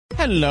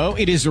Hello,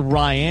 it is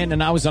Ryan,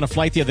 and I was on a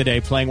flight the other day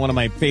playing one of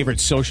my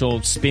favorite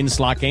social spin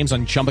slot games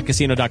on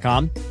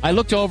ChumbaCasino.com. I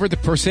looked over at the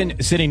person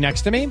sitting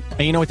next to me, and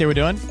you know what they were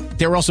doing?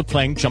 They were also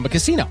playing Chumba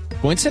Casino.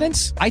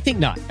 Coincidence? I think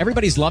not.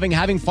 Everybody's loving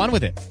having fun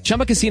with it.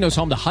 Chumba Casino is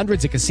home to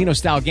hundreds of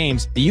casino-style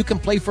games that you can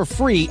play for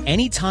free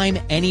anytime,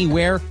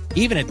 anywhere,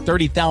 even at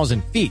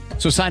 30,000 feet.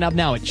 So sign up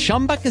now at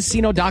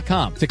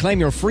ChumbaCasino.com to claim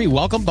your free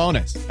welcome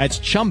bonus. That's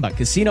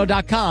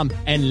ChumbaCasino.com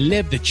and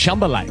live the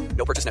Chumba life.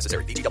 No purchase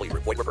necessary. VGW.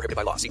 Void where prohibited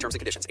by law. See terms and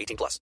conditions.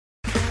 18+.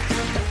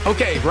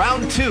 Okay,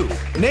 round two.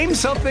 Name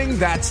something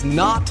that's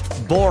not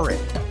boring.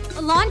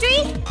 A laundry?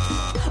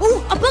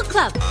 Ooh, a book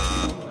club.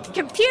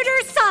 Computer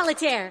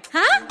solitaire,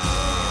 huh?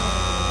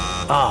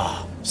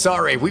 Ah,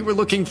 sorry, we were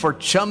looking for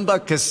Chumba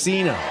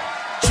Casino.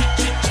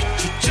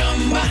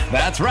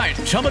 That's right,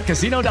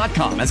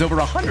 ChumbaCasino.com has over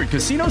 100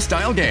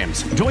 casino-style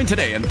games. Join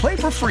today and play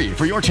for free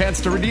for your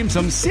chance to redeem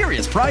some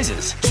serious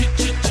prizes.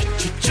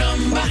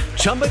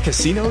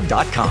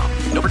 ChumbaCasino.com.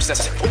 No purchase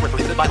necessary. Void where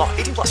prohibited by law.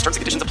 18+. Terms and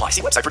conditions apply.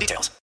 See website for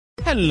details.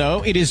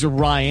 Hello, it is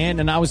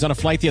Ryan, and I was on a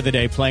flight the other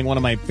day playing one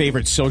of my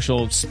favorite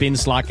social spin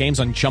slot games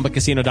on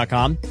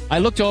ChumbaCasino.com. I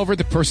looked over at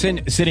the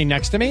person sitting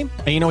next to me,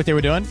 and you know what they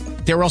were doing?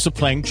 They were also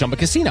playing Chumba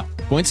Casino.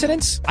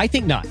 Coincidence? I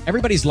think not.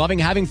 Everybody's loving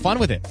having fun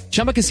with it.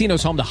 Chumba Casino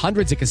is home to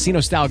hundreds of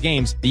casino-style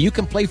games that you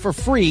can play for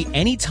free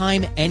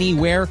anytime,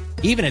 anywhere,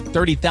 even at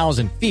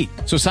 30,000 feet.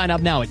 So sign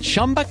up now at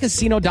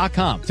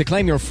ChumbaCasino.com to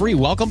claim your free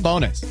welcome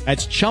bonus.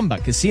 That's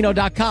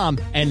ChumbaCasino.com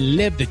and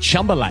live the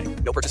Chumba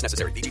life. No purchase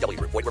necessary. VGW.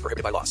 Void where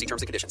prohibited by law. See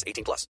terms and conditions.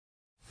 18+.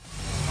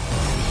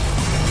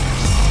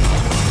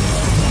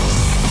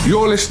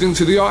 You're listening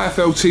to the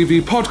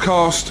IFLTV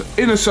podcast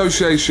in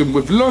association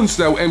with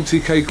Lonsdale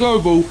MTK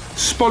Global,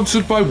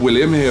 sponsored by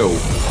William Hill.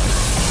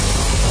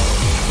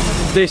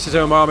 This is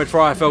Omar Ahmed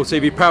for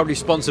IFLTV, proudly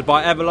sponsored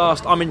by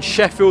Everlast. I'm in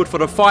Sheffield for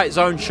the Fight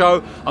Zone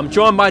show. I'm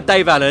joined by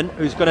Dave Allen,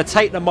 who's going to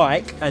take the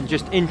mic and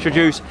just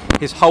introduce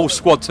his whole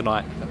squad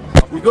tonight.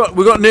 We've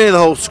got near the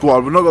whole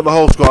squad. We've not got the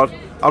whole squad.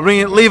 I'll bring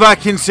in Levi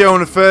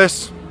Kinciona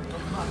first.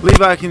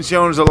 Levi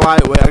Kinciona's a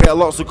lightweight. I get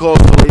lots of calls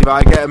for Levi.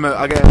 I get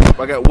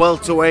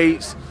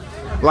welterweights,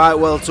 light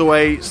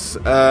welterweights.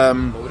 We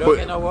don't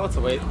get no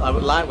welterweight,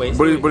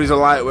 lightweights. But he's a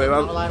lightweight.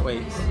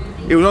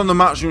 Lightweights. He was on the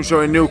matchroom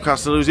show in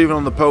Newcastle. He was even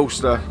on the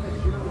poster.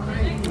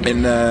 We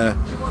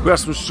had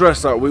some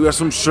stress that week. We had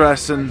some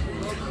stress,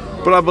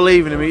 but I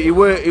believe in him. He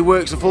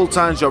works a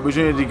full-time job. He's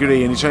doing a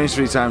degree and he trains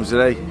 3 times a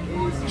day.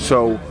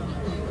 So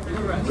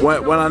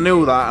when I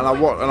knew that and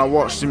I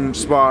watched him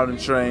spar and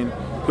train,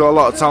 got a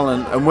lot of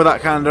talent, and with that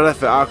kind of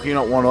effort, how can you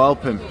not want to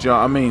help him? Do you know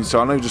what I mean? So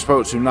I know you just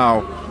spoke to him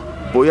now,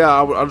 but yeah,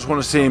 I just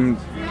want to see him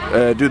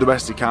do the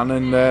best he can.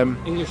 And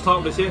English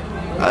title this year?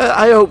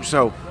 I hope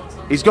so.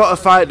 He's got a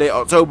fight date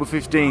October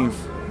 15th,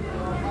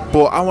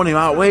 but I want him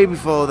out way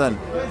before then.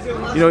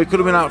 You know, he could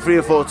have been out 3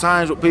 or 4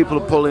 times, but people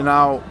are pulling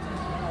out.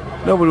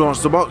 Nobody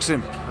wants to box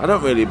him. I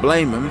don't really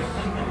blame him,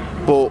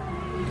 but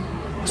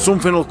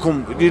something will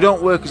come. You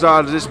don't work as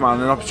hard as this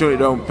man, an opportunity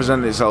don't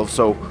present itself.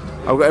 So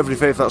I've got every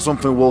faith that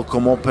something will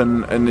come up,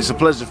 and it's a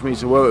pleasure for me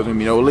to work with him.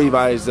 You know,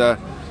 Levi is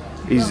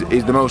he's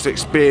the most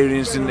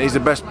experienced and he's the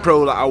best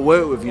pro that I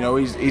work with. You know,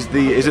 he's at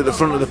the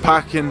front of the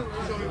pack, and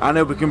I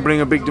know we can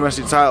bring a big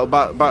domestic title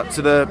back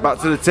to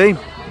the team.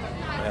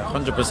 Yeah,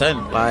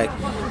 100%. Like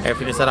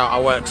everything you said, I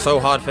worked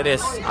so hard for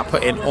this. I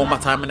put in all my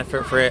time and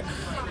effort for it.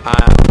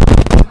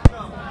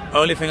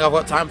 Only thing I've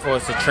got time for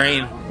is to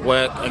train,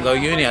 work, and go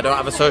uni. I don't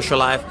have a social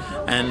life,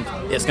 and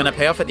it's going to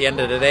pay off at the end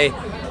of the day.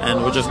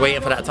 And we're just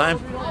waiting for that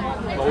time.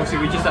 Well, obviously,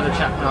 we just had a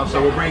chat now,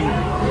 so we'll bring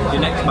the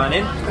next man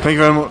in. Thank you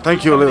very much.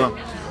 Thank you,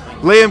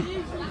 Liam.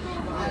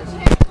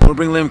 We'll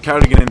bring Liam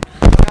Carrigan in.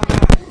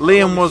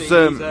 Liam was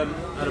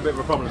had a bit of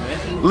a problem here.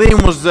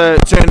 Liam was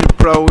turning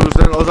pro. He was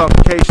doing those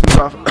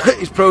applications.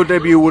 His pro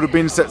debut would have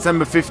been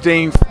September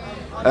 15th.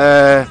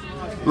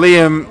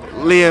 Liam.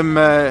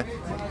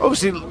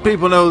 Obviously,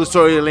 people know the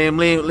story of Liam.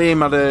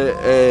 Liam had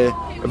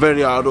a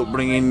very hard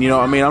upbringing. You know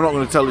what I mean? I'm not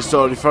going to tell the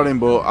story for him,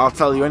 but I'll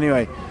tell you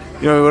anyway.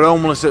 You know, he was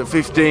homeless at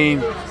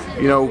 15.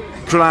 You know,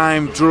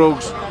 crime,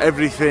 drugs,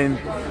 everything.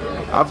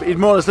 He'd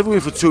more or less lived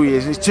with me for 2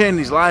 years, and he's turned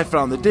his life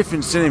around. The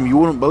difference in him, you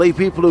wouldn't believe.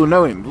 People who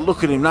know him,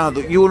 look at him now,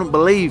 that you wouldn't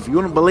believe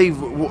who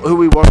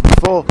he was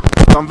before.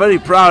 So I'm very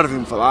proud of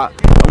him for that.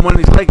 And when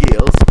his leg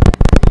heals,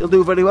 he'll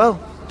do very well.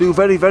 Do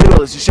very, very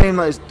well. It's a shame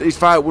that his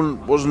fight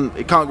wasn't.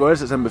 It can't go ahead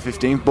September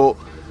 15th, but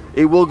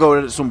it will go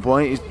ahead at some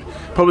point. He's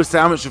probably stay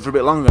amateur for a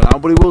bit longer now,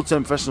 but he will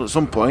turn professional at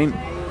some point.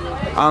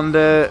 And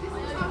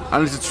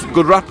he's a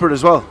good rapper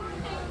as well.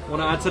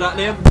 Want to add to that,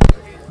 Liam?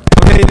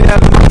 I mean, I'm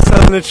not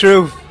telling the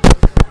truth.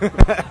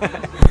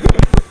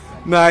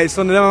 No, it's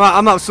one of them.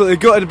 I'm absolutely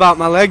gutted about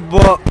my leg,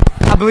 but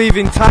I believe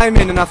in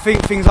timing, and I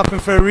think things happen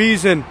for a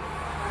reason.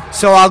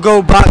 So I'll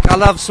go back,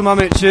 I'll have some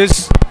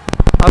amateurs,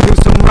 I'll do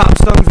some rap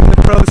songs in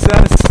the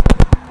process,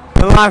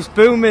 and life's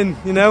booming,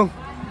 you know.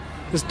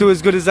 Just do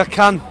as good as I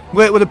can.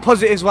 Work with the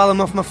positives while I'm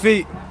off my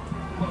feet.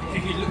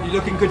 If you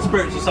look in good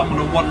spirits with someone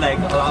on one leg,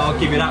 I'll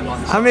give you that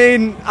one. I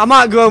mean, I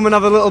might go home and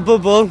have a little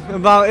bubble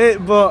about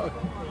it, but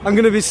I'm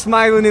going to be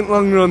smiling in the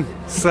long run.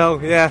 So,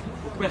 yeah.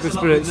 Best of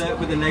luck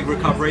with the leg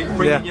recovery.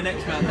 Bring in your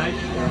next man, Dave.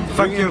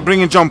 Thank you.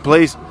 Bring in John,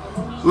 please.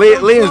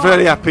 Liam's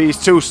very happy.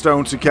 He's too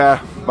stoned to care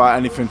about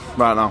anything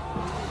right now.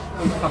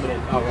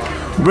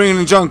 Bringing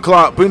in John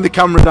Clark. Bring the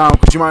camera down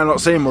because you might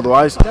not see him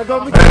otherwise. So we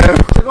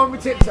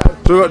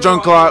got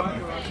John Clark.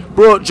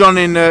 Brought John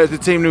in, the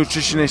team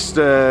nutritionist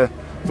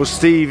for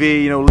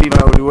Stevie. You know,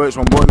 Liam already works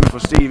on. Brought him in for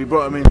Stevie.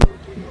 Brought him in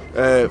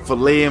for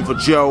Liam, for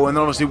Joe, and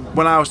then obviously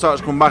when I started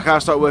to come back, I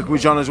started working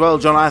with John as well.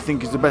 John, I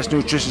think, is the best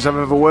nutritionist I've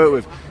ever worked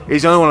with.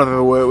 He's the only one I've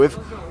ever worked with,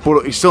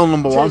 but he's still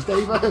number one.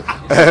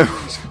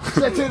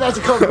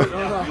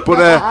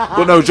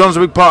 But no, John's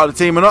a big part of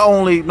the team, and not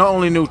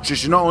only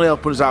nutrition, not only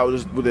helping us out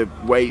with the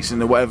weights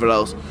and the whatever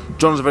else.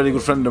 John's a very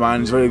good friend of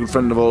mine. He's a very good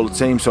friend of all the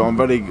team. So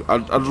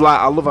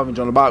I love having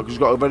John about because he's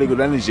got a very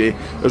good energy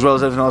as well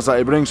as everything else that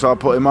he brings. So I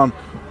put him on.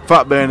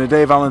 Fat burner,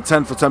 Dave Allen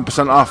 10 for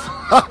 10% off.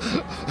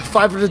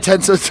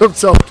 510 so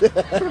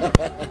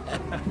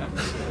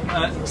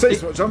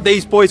top.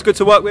 These boys good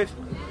to work with?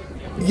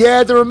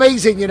 Yeah, they're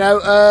amazing, you know.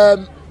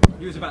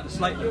 You was about to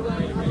slate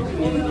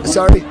them.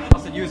 Sorry? I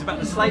said you was about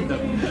to slate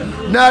them.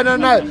 No.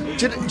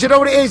 Do you know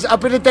what it is? I've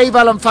been a Dave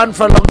Allen fan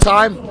for a long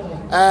time.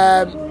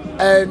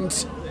 And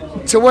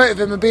to work with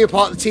him and be a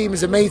part of the team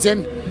is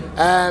amazing.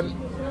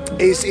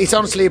 It's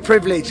honestly a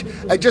privilege.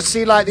 Just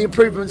see like the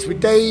improvements with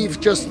Dave,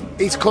 just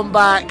he's come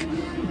back,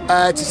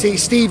 to see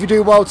Stevie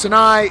do well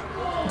tonight,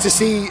 to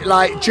see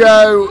like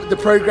Joe, the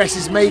progress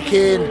he's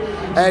making,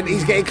 and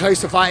he's getting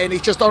close to fighting.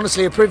 It's just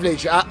honestly a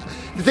privilege.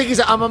 The thing is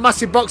that I'm a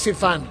massive boxing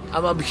fan.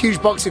 I'm a huge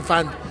boxing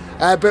fan,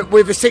 but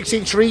with a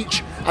 6-inch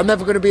reach, I'm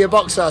never going to be a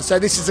boxer. So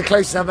this is the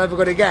closest I'm ever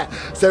going to get.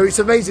 So it's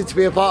amazing to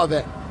be a part of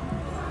it.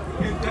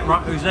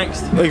 Right, who's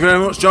next? Thank you very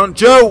much, John.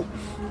 Joe!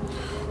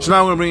 So now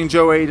I'm going to bring in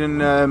Joe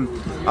Hayden.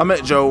 I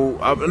met Joe,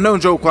 I've known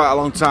Joe quite a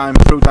long time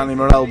through Danny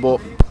Morell, but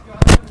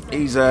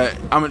he's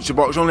amateur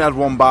boxer, only had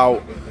one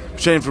bout,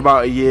 trained for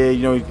about a year.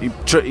 You know,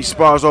 he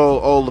spars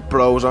all the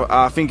pros.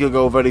 I think he'll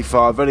go very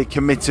far, very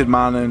committed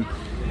man. And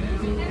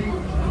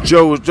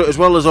Joe, as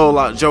well as all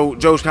that,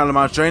 Joe's kind of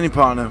my training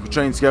partner. We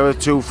train together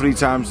 2-3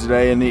 times a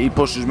day, and he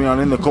pushes me on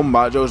in the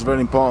comeback. Joe's a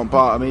very important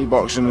part of me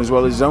boxing as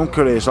well as his own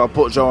career. So I'll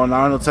put Joe on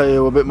now and he'll tell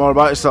you a bit more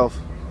about himself.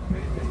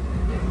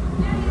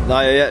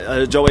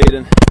 Joe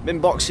Hayden. Been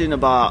boxing I've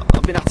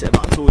been at it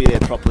about 2 years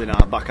properly now,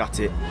 back at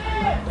it.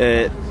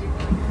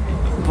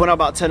 When I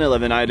was about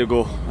 10-11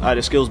 I had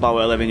a skills bout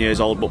at 11 years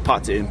old, but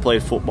packed it and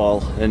played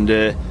football, and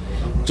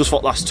just for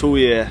the last 2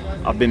 years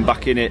I've been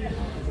back in it.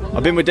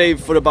 I've been with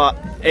Dave for about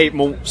 8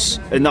 months,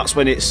 and that's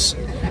when these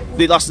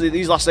last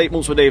 8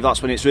 months with Dave,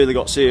 that's when it's really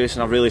got serious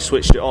and I've really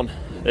switched it on,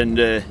 and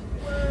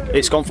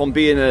it's gone from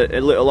being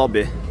a little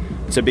hobby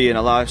to being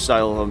a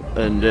lifestyle,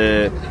 and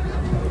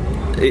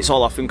it's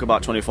all I think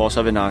about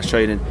 24/7 now is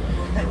training,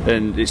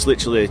 and it's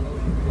literally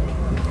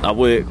I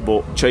work,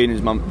 but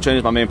training's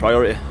my main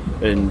priority,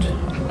 and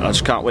I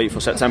just can't wait for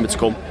September to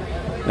come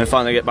and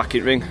finally get back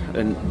in the ring.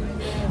 And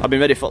I've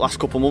been ready for the last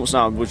couple of months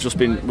now.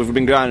 We've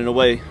been grinding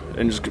away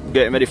and just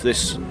getting ready for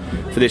this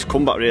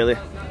comeback really,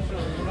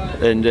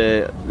 and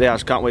I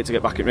just can't wait to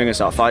get back in the ring and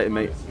start fighting,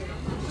 mate.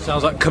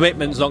 Sounds like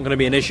commitment's not going to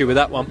be an issue with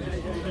that one.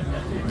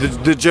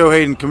 The Joe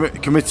Hayden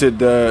committed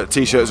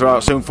t-shirts are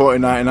out soon,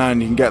 $14.99.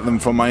 You can get them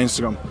from my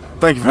Instagram.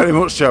 Thank you very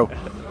much, Joe.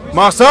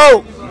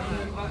 Marcel!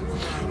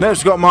 Next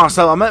we've got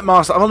Marcel. I met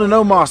Marcel. I've only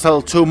known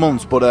Marcel 2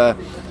 months, but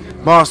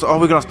Marcel,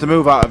 we're going to have to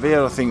move out of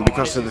here, I think,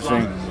 because of the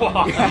thing.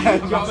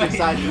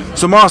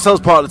 So Marcel's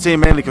part of the team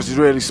mainly because he's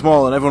really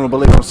small, and everyone will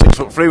believe I'm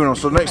 6'3" when I'm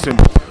stood next to him.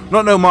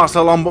 Not know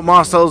Marcel on, but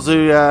Marcel's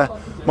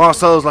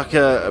like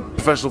a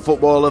professional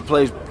footballer,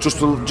 plays just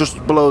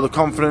below the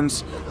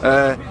conference,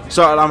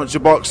 started amateur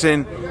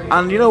boxing,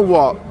 and you know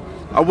what?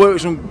 I work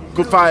with some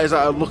good fighters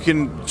that are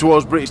looking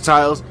towards British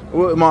titles. I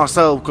work with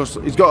Marcel because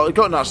he's got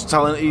natural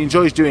talent, he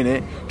enjoys doing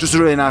it, just a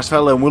really nice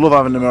fellow, and we love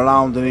having him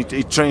around, and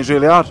he trains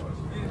really hard.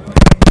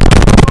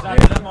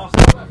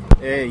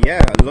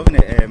 Yeah, I'm loving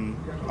it. I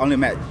only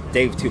met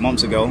Dave 2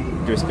 months ago,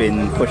 just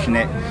been pushing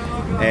it,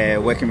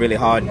 working really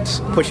hard,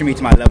 pushing me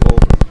to my level.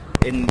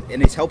 And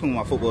it's helping with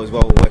my football as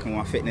well, working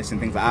with my fitness and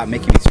things like that,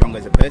 making me stronger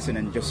as a person,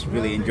 and just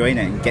really enjoying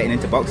it and getting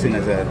into boxing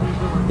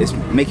it's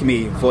making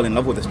me fall in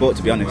love with the sport,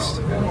 to be honest.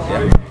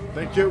 Yeah.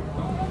 Thank you.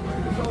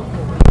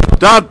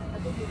 Dad!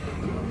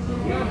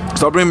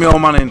 So I'll bring my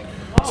old man in.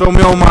 So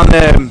my old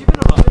man,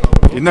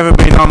 he's never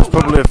been on, it's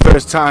probably the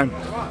first time.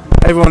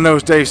 Everyone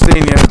knows Dave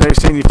Senior. Dave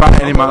Senior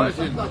fight any man.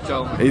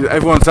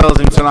 Everyone tells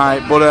him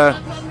tonight, but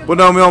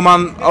no, my old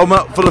man,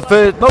 not for the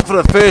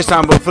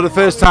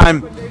first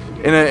time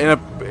in a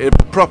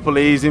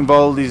properly, he's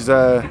involved. He's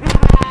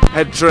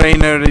head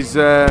trainer. He's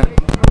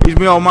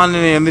my old man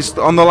in here. And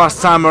on the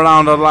last time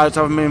around, I'd like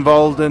to have him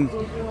involved, and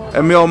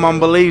my old man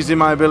believes in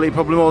my ability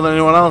probably more than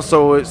anyone else.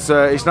 So it's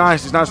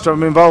nice. It's nice to have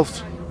him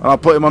involved. And I'll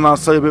put him on. I'll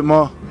tell you a bit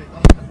more.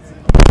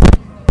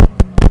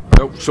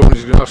 Nope,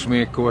 somebody's going to ask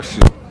me a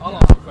question. I'll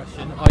ask a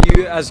question. Are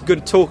you as good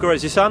a talker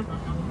as your son?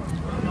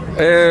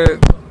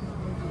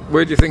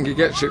 Where do you think he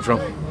gets it from?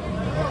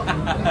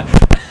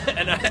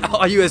 And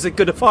are you as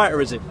good a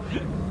fighter as him?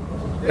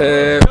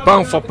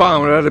 Pound for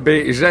pound, I'd have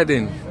beat his head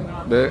in.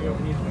 But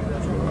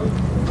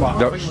Right,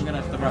 I think we're going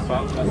to have to wrap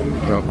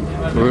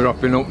up. No, we're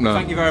wrapping up now.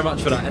 Thank you very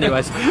much for that.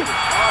 Anyways.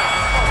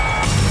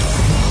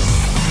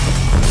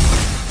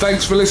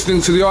 Thanks for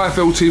listening to the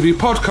IFLTV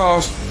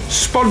podcast,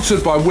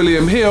 sponsored by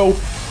William Hill,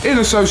 in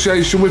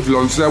association with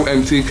Lonsdale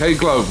MTK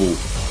Global.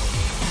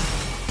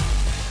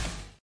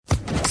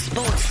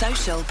 Sports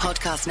Social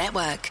Podcast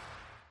Network.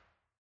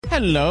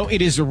 Hello,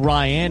 it is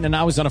Ryan, and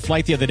I was on a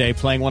flight the other day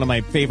playing one of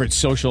my favorite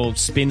social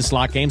spin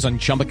slot games on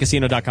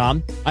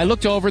ChumbaCasino.com. I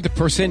looked over at the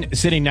person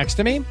sitting next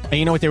to me, and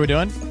you know what they were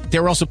doing? They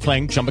were also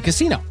playing Chumba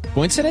Casino.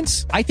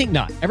 Coincidence? I think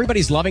not.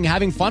 Everybody's loving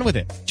having fun with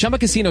it. Chumba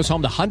Casino is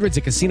home to hundreds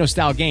of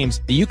casino-style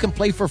games that you can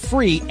play for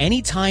free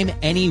anytime,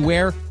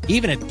 anywhere,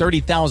 even at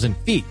 30,000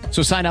 feet.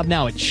 So sign up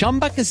now at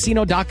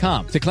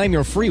ChumbaCasino.com to claim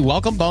your free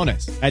welcome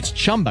bonus. That's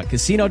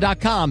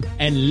ChumbaCasino.com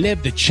and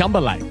live the Chumba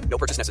life. No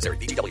purchase necessary.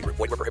 VGW. Void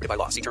where prohibited by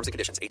law. See terms and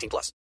conditions. 18+.